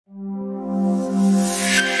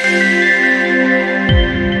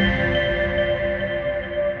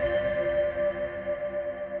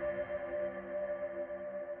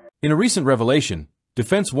In a recent revelation,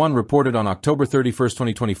 Defense One reported on October 31,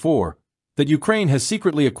 2024, that Ukraine has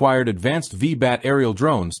secretly acquired advanced VBAT aerial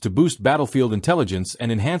drones to boost battlefield intelligence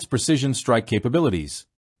and enhance precision strike capabilities.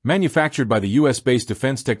 Manufactured by the US-based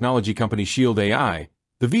defense technology company Shield AI,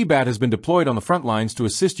 the VBAT has been deployed on the front lines to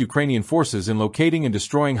assist Ukrainian forces in locating and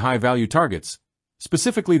destroying high-value targets,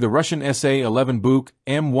 specifically the Russian SA-11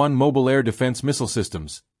 BuK-M1 mobile air defense missile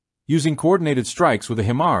systems, using coordinated strikes with a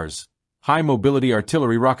HIMARS, high-mobility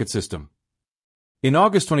artillery rocket system. In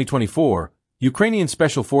August 2024, Ukrainian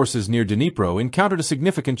special forces near Dnipro encountered a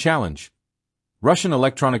significant challenge. Russian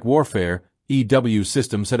electronic warfare (EW)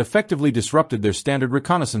 systems had effectively disrupted their standard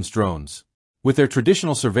reconnaissance drones. With their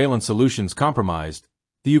traditional surveillance solutions compromised,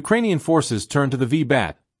 the Ukrainian forces turned to the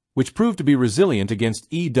VBAT, which proved to be resilient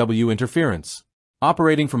against EW interference.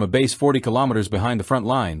 Operating from a base 40 kilometers behind the front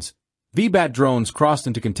lines, VBAT drones crossed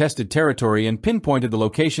into contested territory and pinpointed the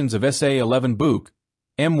locations of SA-11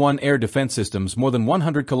 BuK-M1 air defense systems more than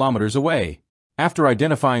 100 kilometers away. After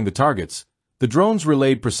identifying the targets, the drones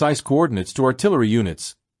relayed precise coordinates to artillery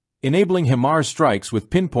units, enabling HIMARS strikes with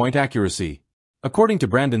pinpoint accuracy. According to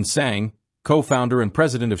Brandon Sang, co-founder and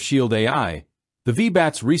president of Shield AI, the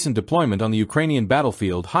VBAT's recent deployment on the Ukrainian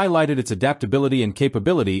battlefield highlighted its adaptability and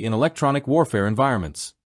capability in electronic warfare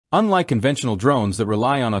environments. Unlike conventional drones that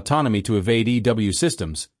rely on autonomy to evade EW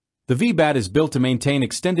systems, the VBAT is built to maintain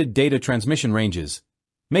extended data transmission ranges,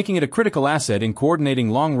 making it a critical asset in coordinating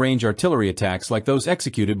long-range artillery attacks like those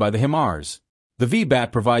executed by the HIMARS. The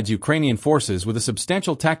VBAT provides Ukrainian forces with a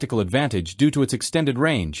substantial tactical advantage due to its extended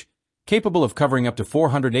range, capable of covering up to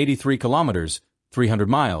 483 kilometers, 300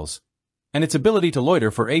 miles, and its ability to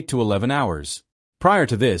loiter for 8 to 11 hours. Prior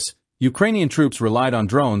to this, Ukrainian troops relied on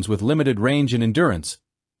drones with limited range and endurance,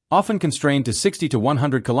 often constrained to 60 to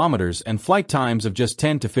 100 kilometers and flight times of just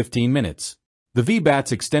 10 to 15 minutes. The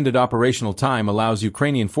VBAT's extended operational time allows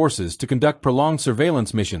Ukrainian forces to conduct prolonged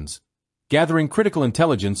surveillance missions, gathering critical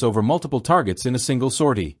intelligence over multiple targets in a single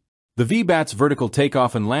sortie. The VBAT's vertical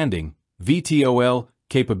takeoff and landing (VTOL)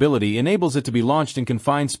 capability enables it to be launched in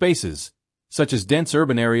confined spaces, such as dense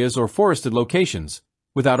urban areas or forested locations,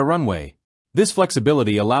 without a runway. This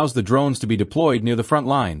flexibility allows the drones to be deployed near the front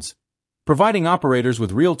lines, providing operators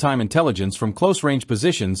with real-time intelligence from close-range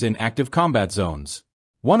positions in active combat zones.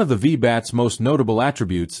 One of the VBAT's most notable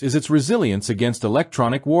attributes is its resilience against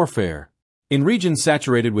electronic warfare. In regions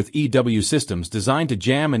saturated with EW systems designed to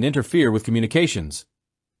jam and interfere with communications,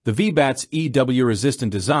 the VBAT's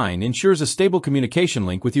EW-resistant design ensures a stable communication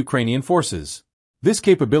link with Ukrainian forces. This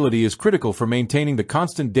capability is critical for maintaining the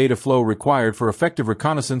constant data flow required for effective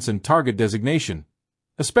reconnaissance and target designation,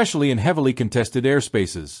 especially in heavily contested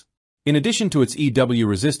airspaces. In addition to its EW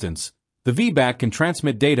resistance, the VBAT can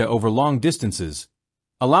transmit data over long distances,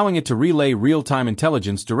 allowing it to relay real-time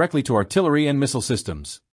intelligence directly to artillery and missile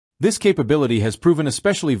systems. This capability has proven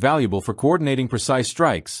especially valuable for coordinating precise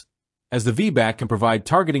strikes, as the VBAT can provide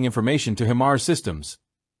targeting information to HIMARS systems,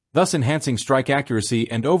 thus enhancing strike accuracy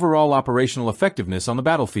and overall operational effectiveness on the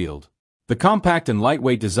battlefield. The compact and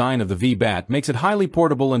lightweight design of the VBAT makes it highly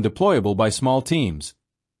portable and deployable by small teams,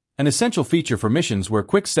 an essential feature for missions where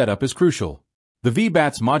quick setup is crucial. The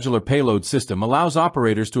VBAT's modular payload system allows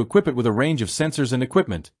operators to equip it with a range of sensors and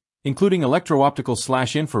equipment, including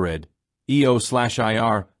electro-optical/infrared,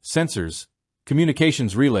 EO/IR, sensors,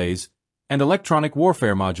 communications relays, and electronic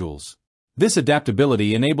warfare modules. This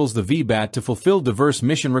adaptability enables the VBAT to fulfill diverse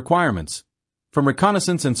mission requirements, from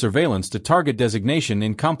reconnaissance and surveillance to target designation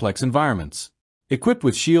in complex environments. Equipped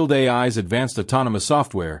with Shield AI's advanced autonomous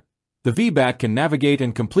software, the VBAT can navigate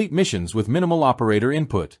and complete missions with minimal operator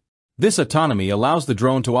input. This autonomy allows the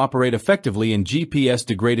drone to operate effectively in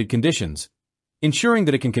GPS-degraded conditions, ensuring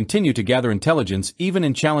that it can continue to gather intelligence even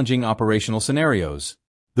in challenging operational scenarios.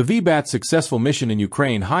 The VBAT's successful mission in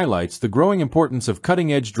Ukraine highlights the growing importance of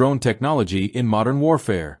cutting-edge drone technology in modern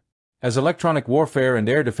warfare. As electronic warfare and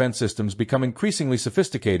air defense systems become increasingly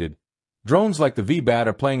sophisticated, drones like the VBAT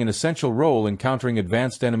are playing an essential role in countering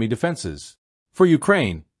advanced enemy defenses. For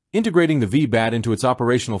Ukraine, integrating the VBAT into its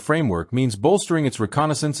operational framework means bolstering its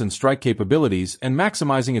reconnaissance and strike capabilities and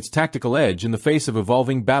maximizing its tactical edge in the face of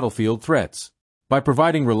evolving battlefield threats. By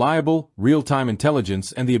providing reliable, real-time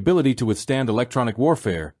intelligence and the ability to withstand electronic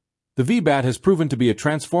warfare, the VBAT has proven to be a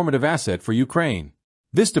transformative asset for Ukraine.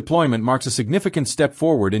 This deployment marks a significant step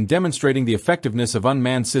forward in demonstrating the effectiveness of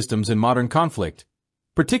unmanned systems in modern conflict,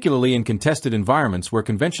 particularly in contested environments where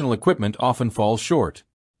conventional equipment often falls short.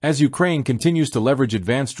 As Ukraine continues to leverage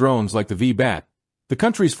advanced drones like the VBAT, the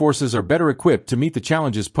country's forces are better equipped to meet the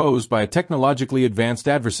challenges posed by a technologically advanced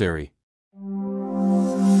adversary.